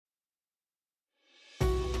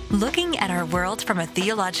Looking at our world from a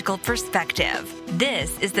theological perspective.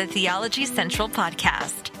 This is the Theology Central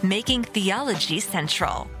Podcast, making theology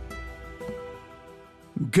central.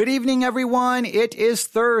 Good evening, everyone. It is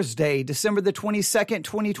Thursday, December the 22nd,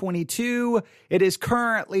 2022. It is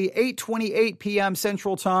currently 8:28 p.m.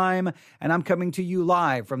 Central Time, and I'm coming to you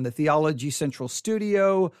live from the Theology Central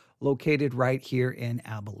studio, located right here in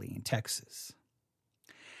Abilene, Texas.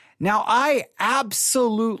 Now, I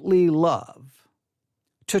absolutely love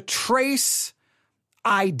to trace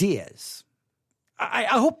ideas. I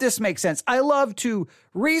hope this makes sense. I love to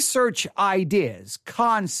research ideas,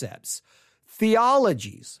 concepts,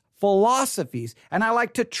 theologies, philosophies, and I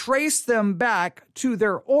like to trace them back to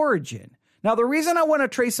their origin. Now, the reason I want to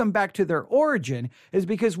trace them back to their origin is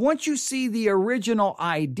because once you see the original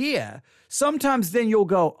idea, sometimes then you'll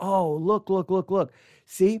go, oh, look.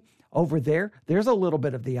 See, over there, there's a little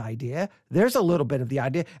bit of the idea. There's a little bit of the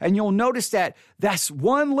idea. And you'll notice that that's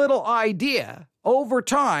one little idea over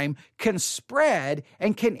time can spread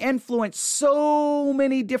and can influence so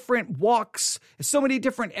many different walks, so many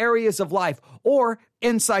different areas of life. Or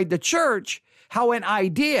inside the church, how an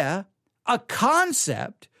idea, a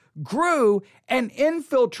concept, grew and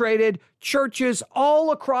infiltrated churches all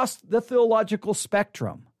across the theological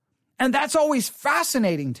spectrum. And that's always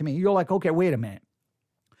fascinating to me. You're like, okay, wait a minute.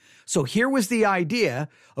 So here was the idea,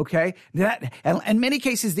 okay, that, and in many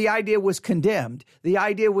cases, the idea was condemned. The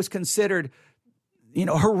idea was considered,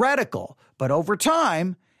 heretical. But over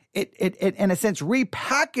time, it in a sense,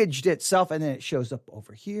 repackaged itself, and then it shows up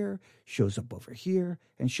over here, shows up over here,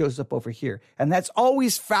 and shows up over here. And that's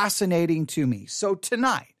always fascinating to me. So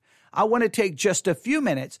tonight, I want to take just a few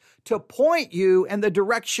minutes to point you in the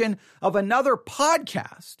direction of another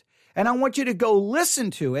podcast. And I want you to go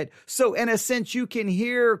listen to it. So in a sense, you can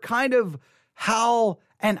hear kind of how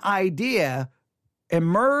an idea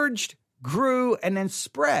emerged, grew, and then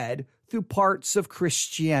spread through parts of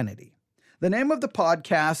Christianity. The name of the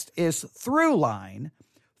podcast is Throughline,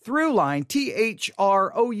 Throughline,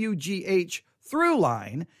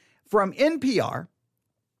 Throughline, from NPR.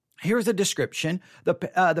 Here's a description.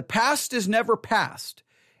 The past is never past.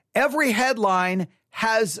 Every headline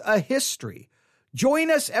has a history.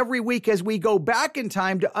 Join us every week as we go back in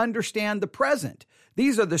time to understand the present.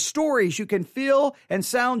 These are the stories you can feel and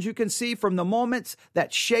sounds you can see from the moments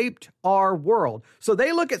that shaped our world. So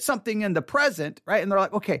they look at something in the present, right? And they're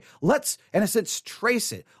like, okay, let's, in a sense,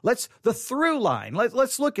 trace it. The through line.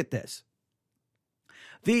 Let's look at this.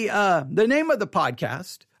 The name of the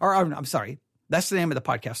podcast, that's the name of the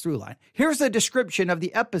podcast, Throughline. Here's the description of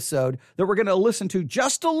the episode that we're going to listen to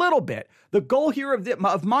just a little bit. The goal here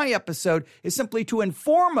of my episode is simply to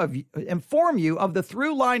inform you of the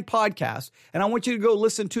Throughline podcast, and I want you to go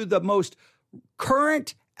listen to the most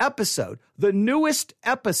current episode, the newest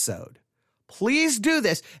episode. Please do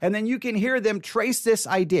this, and then you can hear them trace this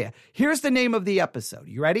idea. Here's the name of the episode.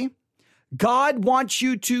 You ready? God wants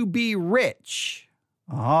you to be rich.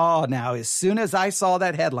 Oh, now, as soon as I saw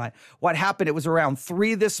that headline, what happened, it was around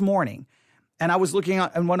 3 this morning, and I was looking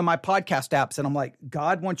on one of my podcast apps, and I'm like,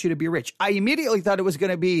 God wants you to be rich. I immediately thought it was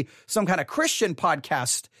going to be some kind of Christian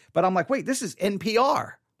podcast, but I'm like, wait, this is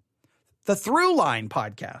NPR, the Throughline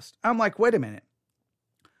podcast. I'm like, wait a minute.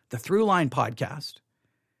 The Throughline podcast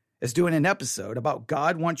is doing an episode about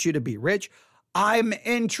God wants you to be rich. I'm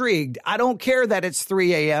intrigued. I don't care that it's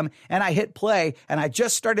 3 a.m. and I hit play and I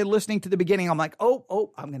just started listening to the beginning. I'm like,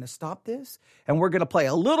 I'm going to stop this and we're going to play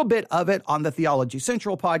a little bit of it on the Theology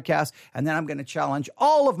Central podcast. And then I'm going to challenge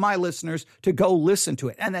all of my listeners to go listen to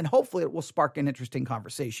it. And then hopefully it will spark an interesting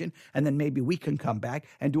conversation. And then maybe we can come back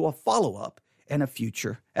and do a follow-up in a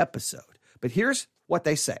future episode. But here's what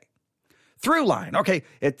they say. Throughline. Okay.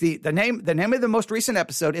 The name of the most recent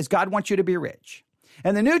episode is God Wants You to Be Rich.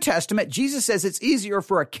 In the New Testament, Jesus says it's easier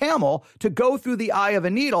for a camel to go through the eye of a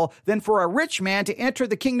needle than for a rich man to enter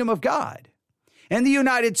the kingdom of God. In the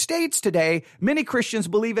United States today, many Christians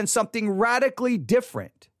believe in something radically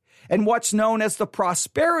different. In what's known as the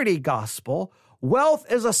prosperity gospel, wealth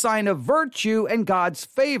is a sign of virtue and God's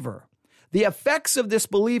favor. The effects of this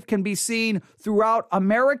belief can be seen throughout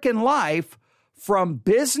American life, from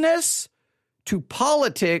business to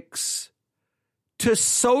politics to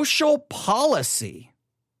social policy.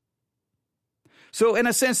 So in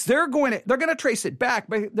a sense, they're going to trace it back,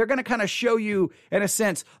 but they're going to kind of show you, in a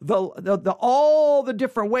sense, all the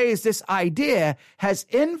different ways this idea has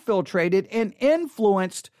infiltrated and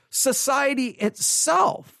influenced society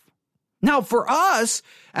itself. Now, for us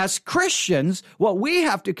as Christians, what we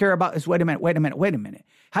have to care about is, wait a minute.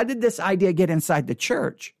 How did this idea get inside the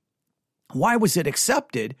church? Why was it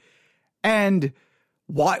accepted? And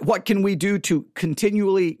what can we do to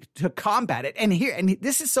continually to combat it? And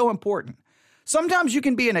this is so important. Sometimes you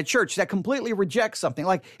can be in a church that completely rejects something,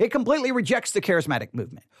 like it completely rejects the charismatic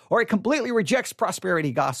movement, or it completely rejects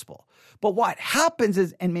prosperity gospel. But what happens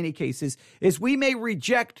is, in many cases, is we may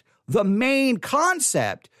reject the main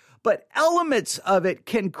concept, but elements of it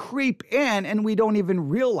can creep in and we don't even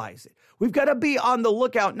realize it. We've got to be on the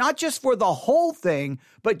lookout, not just for the whole thing,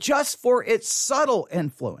 but just for its subtle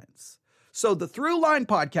influence. So the Throughline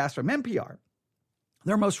podcast from NPR,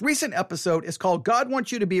 their most recent episode is called God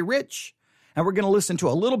Wants You to Be Rich. And we're going to listen to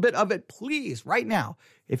a little bit of it. Please, right now,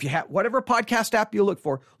 if you have whatever podcast app you look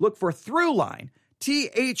for Throughline,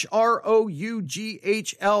 THROUGHLINE,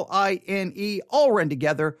 all run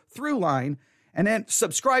together, Throughline, and then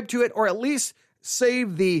subscribe to it, or at least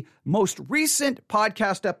save the most recent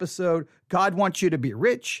podcast episode, God Wants You to Be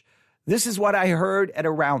Rich. This is what I heard at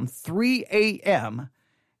around 3 a.m.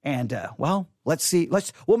 And, let's see.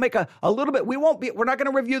 We'll make a little bit. We're not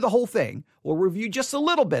going to review the whole thing. We'll review just a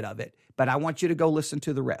little bit of it, but I want you to go listen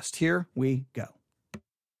to the rest. Here we go.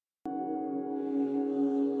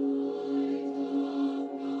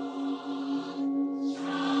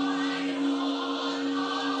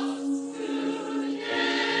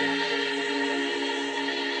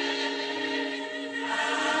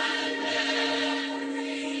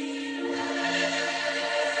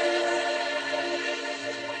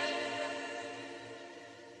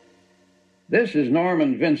 This is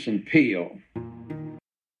Norman Vincent Peale.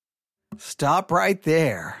 Stop right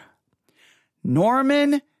there.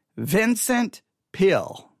 Norman Vincent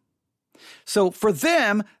Peale. So for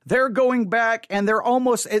them, they're going back and they're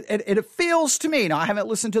almost, it feels to me, now I haven't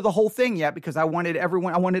listened to the whole thing yet because I wanted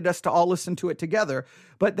us to all listen to it together.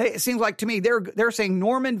 But it seems like to me, they're saying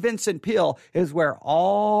Norman Vincent Peale is where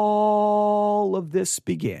all of this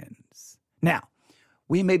begins. Now,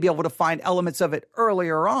 we may be able to find elements of it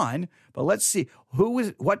earlier on, but let's see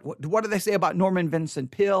what do they say about Norman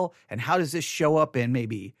Vincent Peale, and how does this show up in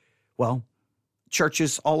maybe,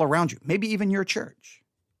 churches all around you, maybe even your church?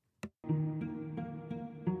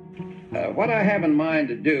 What I have in mind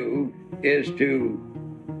to do is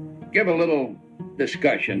to give a little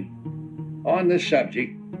discussion on this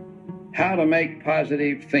subject, how to make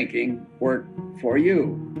positive thinking work for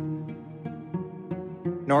you.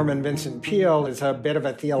 Norman Vincent Peale is a bit of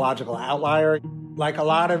a theological outlier. Like a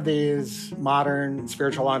lot of these modern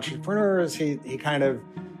spiritual entrepreneurs, he kind of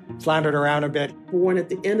floundered around a bit. Born at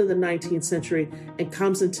the end of the 19th century and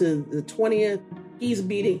comes into the 20th. He's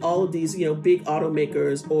beating all of these, big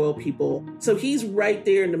automakers, oil people. So he's right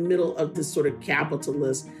there in the middle of this sort of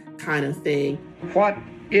capitalist kind of thing. What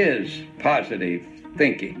is positive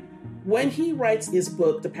thinking? When he writes his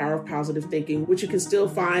book, The Power of Positive Thinking, which you can still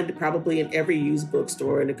find probably in every used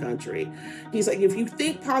bookstore in the country, he's like, if you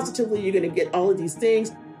think positively, you're going to get all of these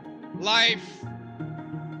things. Life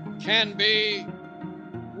can be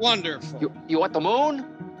wonderful. You want the moon?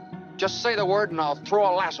 Just say the word and I'll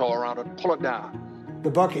throw a lasso around it and pull it down. The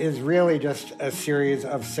book is really just a series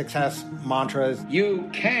of success mantras. You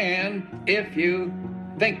can if you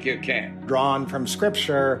think you can. Drawn from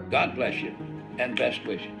Scripture. God bless you and best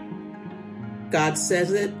wishes. God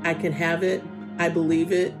says it, I can have it, I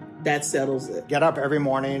believe it, that settles it. Get up every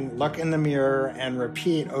morning, look in the mirror, and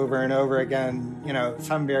repeat over and over again,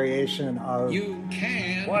 some variation of... You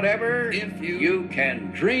can, whatever, if you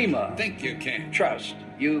can dream of, think you can, trust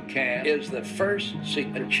you can, is the first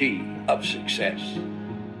secret key of success.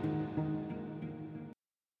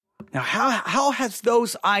 Now, how has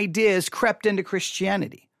those ideas crept into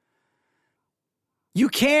Christianity? You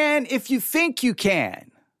can if you think you can.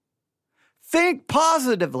 Think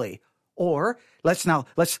positively. Or let's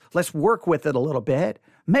work with it a little bit.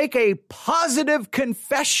 Make a positive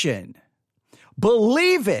confession.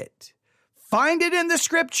 Believe it. Find it in the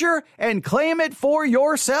Scripture and claim it for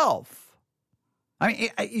yourself. I mean,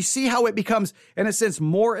 you see how it becomes, in a sense,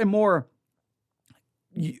 more and more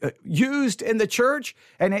used in the church,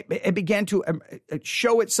 and it began to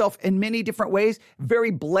show itself in many different ways,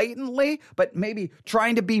 very blatantly, but maybe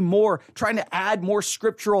trying to add more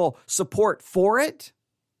scriptural support for it.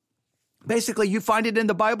 Basically, you find it in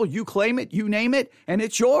the Bible, you claim it, you name it, and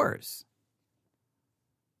it's yours.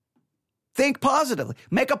 Think positively.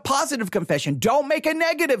 Make a positive confession. Don't make a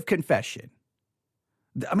negative confession.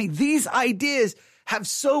 I mean, these ideas have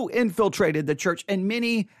so infiltrated the church in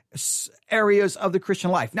many areas of the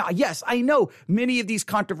Christian life. Now, yes, I know many of these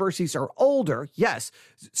controversies are older. Yes.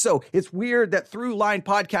 So it's weird that Throughline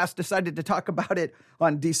Podcast decided to talk about it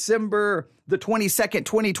on December the 22nd,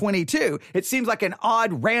 2022. It seems like an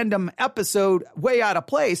odd, random episode, way out of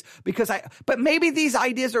place, but maybe these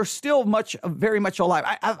ideas are still very much alive.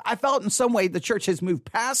 I felt in some way the church has moved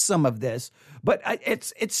past some of this, but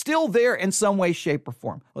it's still there in some way, shape, or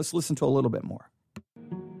form. Let's listen to a little bit more.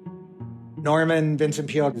 Norman Vincent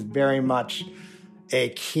Peale is very much a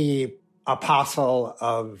key apostle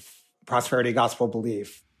of prosperity gospel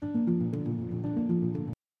belief.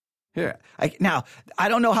 Here, now, I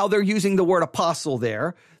don't know how they're using the word apostle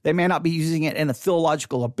there. They may not be using it in a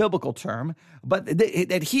theological or biblical term, but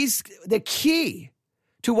that he's the key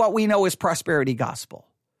to what we know as prosperity gospel.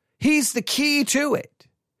 He's the key to it.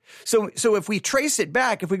 So if we trace it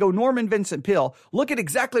back, if we go Norman Vincent Peale, look at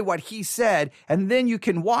exactly what he said, and then you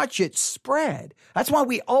can watch it spread. That's why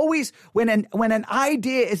we always, when an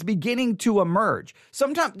idea is beginning to emerge,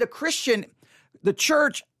 sometimes the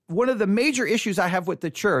church, one of the major issues I have with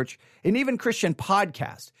the church and even Christian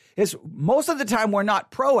podcasts is most of the time we're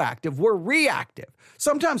not proactive, we're reactive.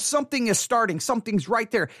 Sometimes something is starting, something's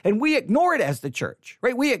right there, and we ignore it as the church,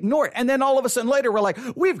 right? We ignore it. And then all of a sudden later, we're like,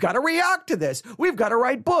 we've got to react to this. We've got to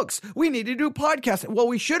write books. We need to do podcasts. Well,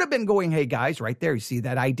 we should have been going, hey guys, right there, you see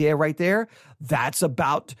that idea right there? That's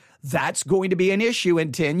going to be an issue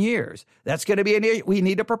in 10 years. That's going to be an issue. We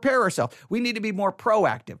need to prepare ourselves. We need to be more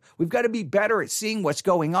proactive. We've got to be better at seeing what's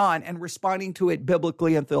going on and responding to it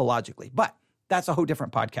biblically and theologically. But that's a whole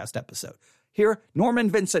different podcast episode. Here, Norman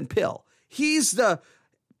Vincent Peale. He's the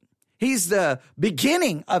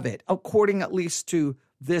beginning of it, according at least to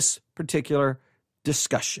this particular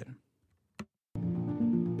discussion.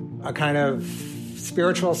 A kind of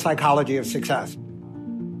spiritual psychology of success.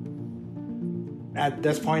 At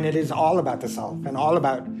this point, it is all about the self and all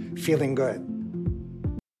about feeling good.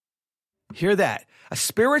 Hear that? A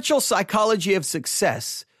spiritual psychology of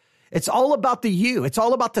success. It's all about the you. It's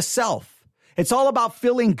all about the self. It's all about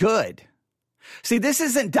feeling good. See, this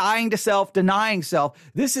isn't dying to self, denying self.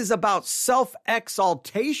 This is about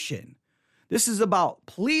self-exaltation. This is about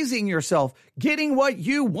pleasing yourself, getting what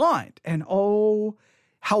you want. And oh,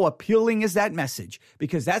 how appealing is that message?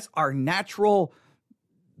 Because that's our natural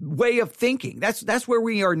way of thinking. That's where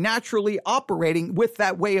we are naturally operating with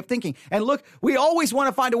that way of thinking. And look, we always want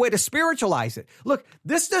to find a way to spiritualize it. Look,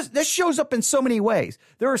 this shows up in so many ways.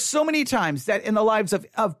 There are so many times that in the lives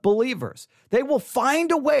of believers, they will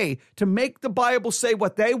find a way to make the Bible say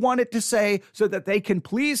what they want it to say so that they can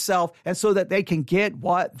please self and so that they can get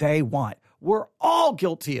what they want. We're all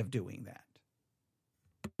guilty of doing that.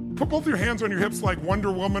 Put both your hands on your hips like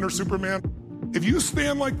Wonder Woman or Superman. If you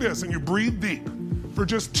stand like this and you breathe deep, for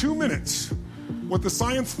just 2 minutes, what the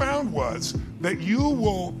science found was that you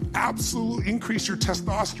will absolutely increase your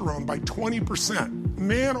testosterone by 20%,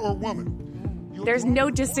 man or woman. There's no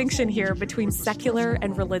distinction here between secular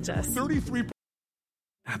and religious. 33%.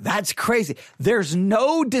 That's crazy. There's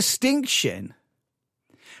no distinction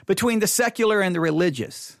between the secular and the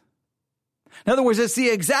religious. In other words, it's the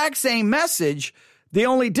exact same message. The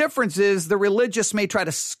only difference is the religious may try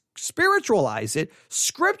to spiritualize it,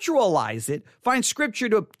 scripturalize it, find scripture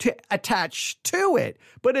to attach to it.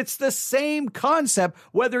 But it's the same concept,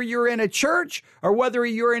 whether you're in a church or whether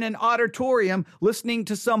you're in an auditorium listening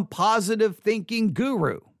to some positive thinking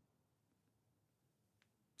guru.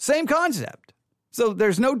 Same concept. So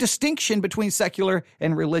there's no distinction between secular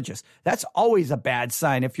and religious. That's always a bad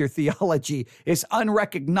sign if your theology is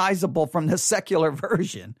unrecognizable from the secular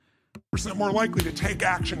version. Percent more likely to take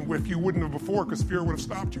action if you wouldn't have before because fear would have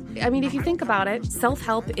stopped you. I mean, if you think about it,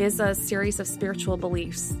 self-help is a series of spiritual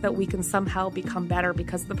beliefs that we can somehow become better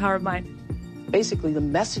because of the power of mind. Basically, the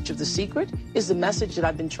message of The Secret is the message that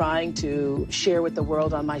I've been trying to share with the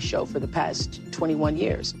world on my show for the past 21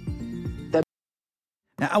 years.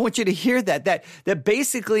 Now, I want you to hear that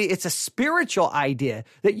basically it's a spiritual idea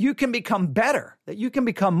that you can become better, that you can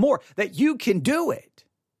become more, that you can do it.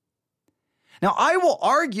 Now, I will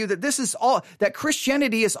argue that that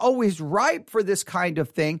Christianity is always ripe for this kind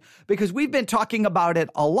of thing because we've been talking about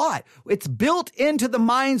it a lot. It's built into the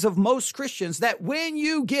minds of most Christians that when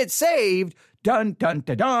you get saved, dun, dun,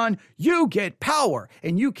 dun, dun, you get power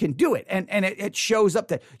and you can do it. And it shows up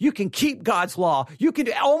that you can keep God's law. You can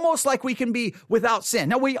do almost like we can be without sin.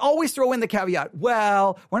 Now, we always throw in the caveat,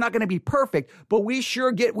 well, we're not going to be perfect, but we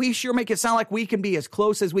sure make it sound like we can be as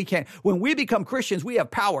close as we can. When we become Christians, we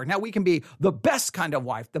have power. Now we can be the best kind of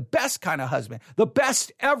wife, the best kind of husband, the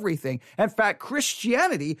best everything. In fact,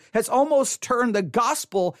 Christianity has almost turned the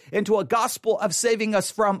gospel into a gospel of saving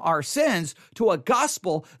us from our sins to a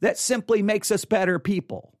gospel that simply makes us better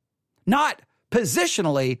people. Not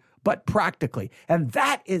positionally, but practically. And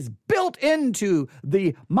that is built into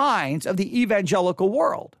the minds of the evangelical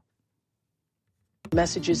world. The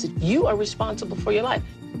message is that you are responsible for your life.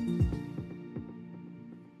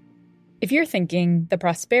 If you're thinking the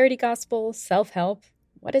prosperity gospel, self-help,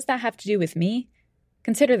 what does that have to do with me?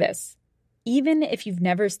 Consider this. Even if you've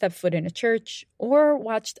never stepped foot in a church or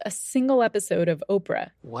watched a single episode of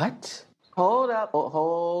Oprah. What? Hold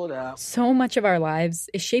up. So much of our lives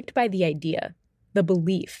is shaped by the idea, the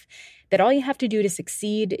belief, that all you have to do to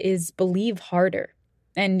succeed is believe harder.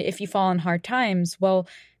 And if you fall on hard times, well,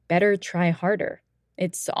 better try harder.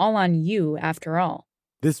 It's all on you after all.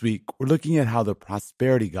 This week, we're looking at how the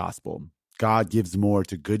prosperity gospel, God gives more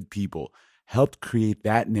to good people, helped create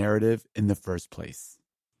that narrative in the first place.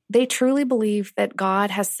 They truly believe that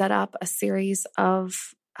God has set up a series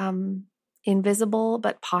of invisible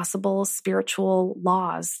but possible spiritual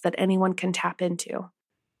laws that anyone can tap into.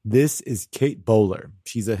 This is Kate Bowler.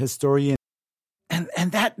 She's a historian.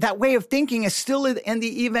 And that way of thinking is still in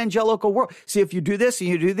the evangelical world. See, if you do this and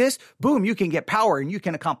you do this, boom, you can get power and you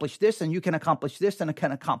can accomplish this and you can accomplish this and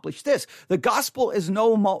can accomplish this. The gospel is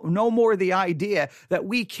no more the idea that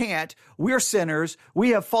we can't, we're sinners, we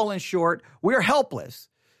have fallen short, we're helpless.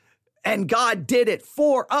 And God did it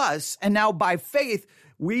for us. And now by faith,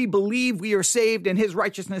 we believe we are saved and his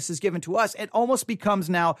righteousness is given to us. It almost becomes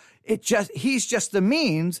now, he's just the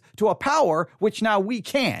means to a power which now we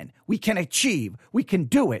can achieve, we can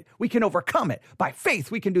do it, we can overcome it. By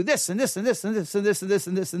faith, we can do this and this and this and this and this and this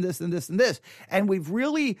and this and this and this and this. And we've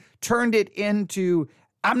really turned it into,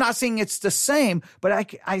 I'm not saying it's the same, but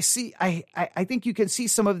I think you can see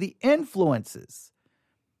some of the influences.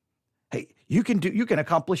 Hey, you can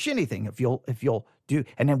accomplish anything if you'll do,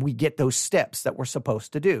 and then we get those steps that we're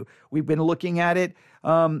supposed to do. We've been looking at it,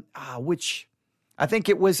 which I think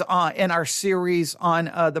it was in our series on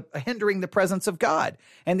the hindering the presence of God,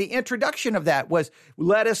 and the introduction of that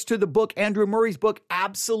led us to the book, Andrew Murray's book,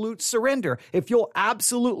 Absolute Surrender. If you'll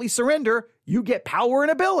absolutely surrender, you get power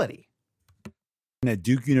and ability. At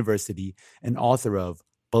Duke University, and author of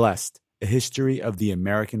Blessed: A History of the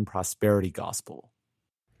American Prosperity Gospel.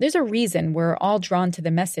 There's a reason we're all drawn to the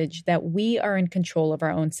message that we are in control of our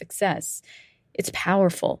own success. It's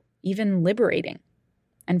powerful, even liberating.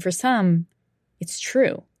 And for some, it's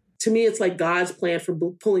true. To me, it's like God's plan for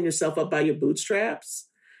pulling yourself up by your bootstraps,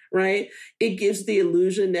 right? It gives the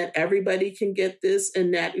illusion that everybody can get this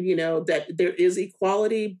and that, that there is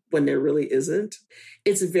equality when there really isn't.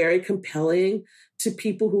 It's very compelling to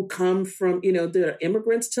people who come from, they're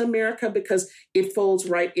immigrants to America, because it folds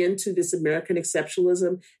right into this American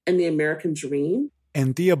exceptionalism and the American dream.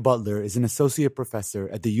 Anthea Butler is an associate professor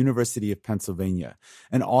at the University of Pennsylvania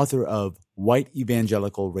and author of White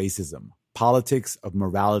Evangelical Racism: Politics of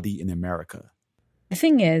Morality in America. The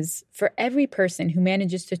thing is, for every person who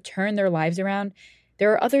manages to turn their lives around,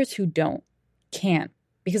 there are others who can't,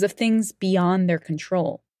 because of things beyond their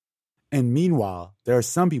control. And meanwhile, there are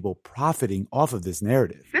some people profiting off of this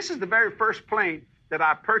narrative. This is the very first plane that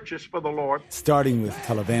I purchased for the Lord. Starting with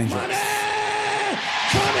televangelists. Money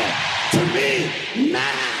coming to me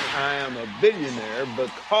now. I am a billionaire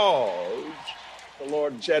because the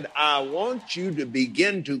Lord said, I want you to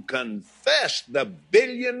begin to confess the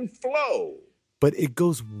billion flow. But it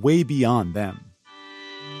goes way beyond them.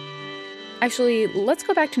 Actually, let's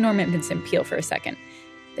go back to Norman Vincent Peale for a second.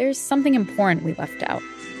 There's something important we left out.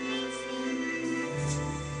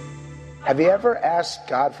 Have you ever asked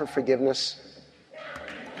God for forgiveness?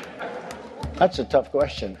 That's a tough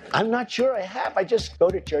question. I'm not sure I have. I just go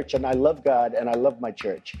to church and I love God and I love my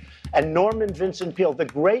church. And Norman Vincent Peale, the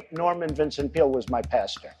great Norman Vincent Peale, was my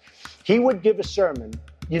pastor. He would give a sermon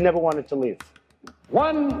you never wanted to leave.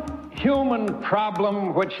 One human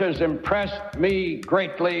problem which has impressed me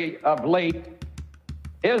greatly of late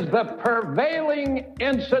is the prevailing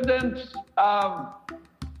incidence of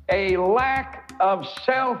a lack of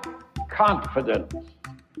self-confidence.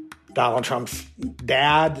 Donald Trump's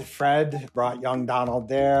dad, Fred, brought young Donald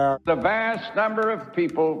there. The vast number of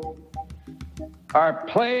people are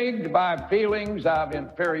plagued by feelings of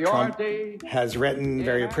inferiority. Trump has written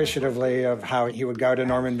very appreciatively of how he would go to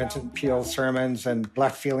Norman Vincent Peale's sermons and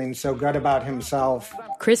left feeling so good about himself.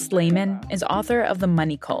 Chris Lehman is author of The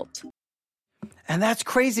Money Cult. And that's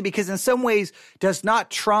crazy because in some ways, does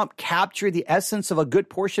not Trump capture the essence of a good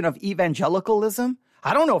portion of evangelicalism?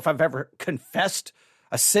 I don't know if I've ever confessed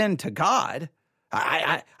a sin to God.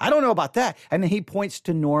 I don't know about that. And then he points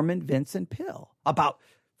to Norman Vincent Peale about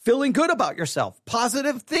feeling good about yourself,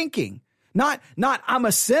 positive thinking, not I'm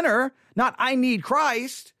a sinner, not I need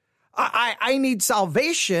Christ, I need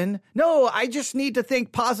salvation. No, I just need to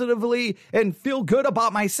think positively and feel good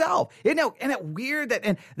about myself. Isn't it weird that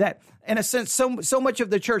in a sense so much of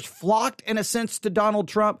the church flocked in a sense to Donald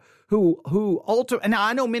Trump, who ultimately, and now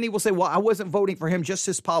I know many will say, well, I wasn't voting for him, just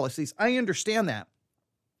his policies. I understand that.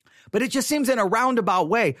 But it just seems in a roundabout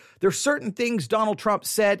way, there's certain things Donald Trump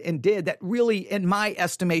said and did that really, in my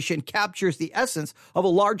estimation, captures the essence of a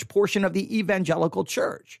large portion of the evangelical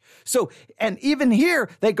church. So, and even here,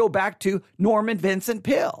 they go back to Norman Vincent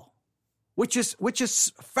Peale, which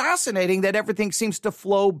is fascinating that everything seems to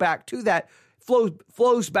flow back to that,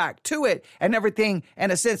 flows back to it, and everything,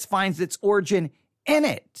 in a sense, finds its origin in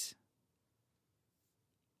it.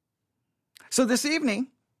 So this evening,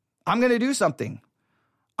 I'm going to do something.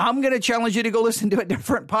 I'm going to challenge you to go listen to a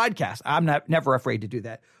different podcast. I'm never afraid to do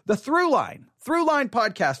that. The Throughline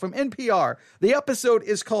podcast from NPR. The episode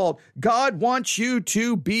is called God Wants You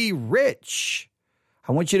to Be Rich.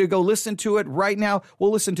 I want you to go listen to it right now. We'll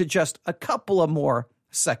listen to just a couple of more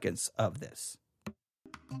seconds of this.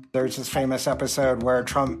 There's this famous episode where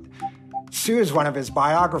Trump sues one of his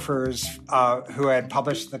biographers who had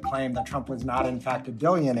published the claim that Trump was not, in fact, a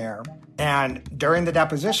billionaire. And during the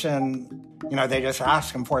deposition, they just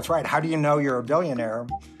ask him forthright, how do you know you're a billionaire?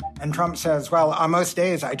 And Trump says, well, on most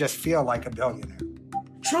days, I just feel like a billionaire.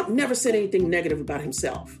 Trump never said anything negative about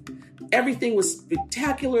himself. Everything was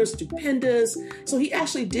spectacular, stupendous. So he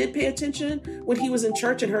actually did pay attention when he was in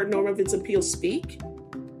church and heard Norman Vincent Peale speak.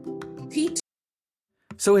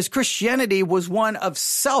 So his Christianity was one of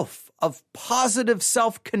positive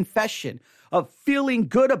self-confession, of feeling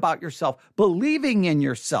good about yourself, believing in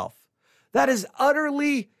yourself. That is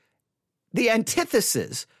utterly the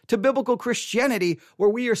antithesis to biblical Christianity, where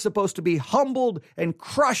we are supposed to be humbled and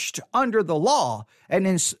crushed under the law and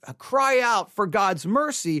then cry out for God's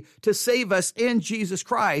mercy to save us in Jesus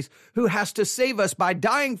Christ, who has to save us by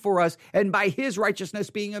dying for us and by his righteousness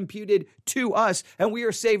being imputed to us. And we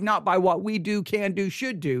are saved not by what we do, can do,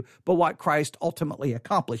 should do, but what Christ ultimately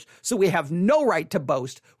accomplished. So we have no right to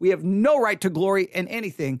boast. We have no right to glory in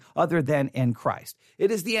anything other than in Christ.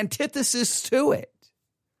 It is the antithesis to it.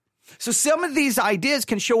 So some of these ideas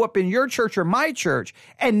can show up in your church or my church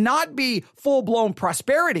and not be full-blown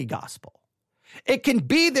prosperity gospel. It can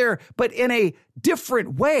be there, but in a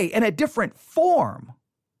different way, in a different form.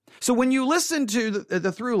 So when you listen to the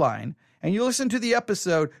Throughline and you listen to the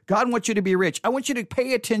episode, God Wants You to Be Rich, I want you to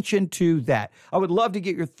pay attention to that. I would love to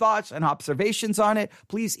get your thoughts and observations on it.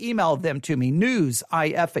 Please email them to me,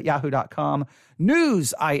 newsif@yahoo.com,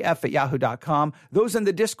 newsif@yahoo.com. Those in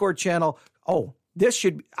the Discord channel,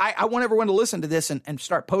 I want everyone to listen to this and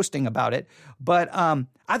start posting about it. But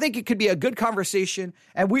I think it could be a good conversation,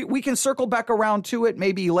 and we can circle back around to it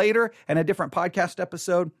maybe later in a different podcast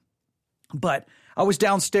episode. But I was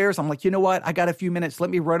downstairs. I'm like, you know what? I got a few minutes. Let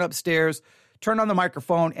me run upstairs, turn on the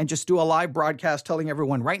microphone, and just do a live broadcast telling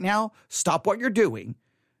everyone right now, stop what you're doing.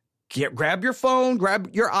 Grab your phone, grab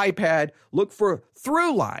your iPad, look for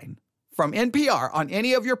Throughline from NPR on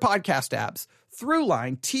any of your podcast apps.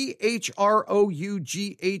 Throughline,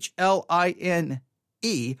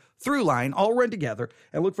 THROUGHLINE, Throughline, all run together,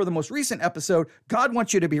 and look for the most recent episode, God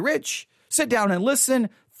Wants You to Be Rich. Sit down and listen,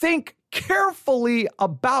 think carefully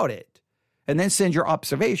about it, and then send your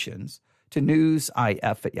observations to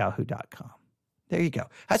newsif@yahoo.com. There you go.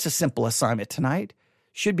 That's a simple assignment tonight.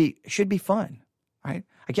 Should be fun, right?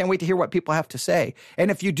 I can't wait to hear what people have to say. And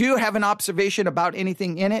if you do have an observation about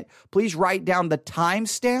anything in it, please write down the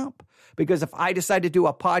timestamp. Because if I decide to do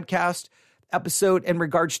a podcast episode in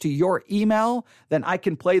regards to your email, then I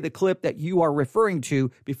can play the clip that you are referring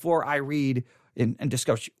to before I read and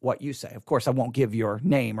discuss what you say. Of course, I won't give your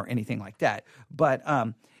name or anything like that, but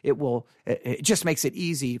it just makes it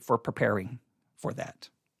easy for preparing for that.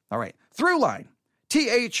 All right. Throughline,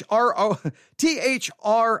 THROUGHLINE.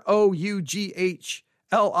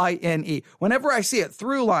 Whenever I see it,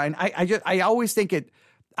 Throughline, I always think it,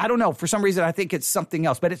 I don't know, for some reason I think it's something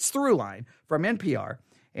else, but it's Throughline from NPR.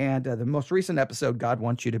 And the most recent episode, God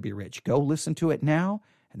Wants You to Be Rich. Go listen to it now,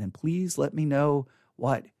 and then please let me know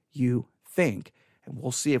what you think. And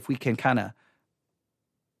we'll see if we can kind of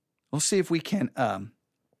We'll see if we can,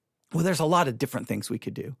 there's a lot of different things we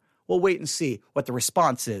could do. We'll wait and see what the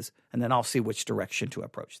response is, and then I'll see which direction to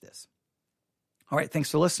approach this. All right, thanks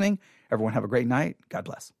for listening. Everyone have a great night. God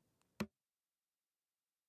bless.